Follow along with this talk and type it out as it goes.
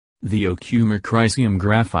The Okuma Crisium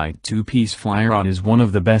Graphite 2-piece fly rod is one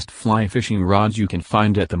of the best fly fishing rods you can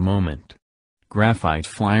find at the moment. Graphite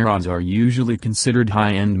fly rods are usually considered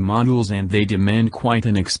high-end models and they demand quite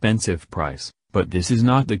an expensive price, but this is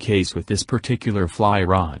not the case with this particular fly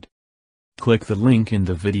rod. Click the link in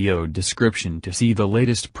the video description to see the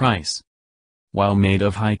latest price. While made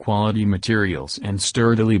of high-quality materials and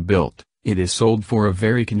sturdily built, it is sold for a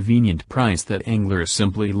very convenient price that anglers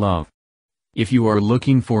simply love. If you are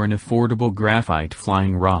looking for an affordable graphite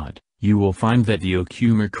flying rod, you will find that the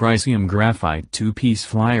Okuma Crisium Graphite 2-piece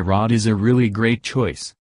fly rod is a really great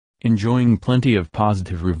choice. Enjoying plenty of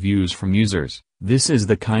positive reviews from users, this is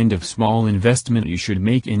the kind of small investment you should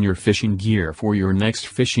make in your fishing gear for your next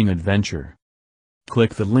fishing adventure.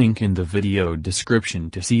 Click the link in the video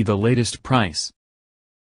description to see the latest price.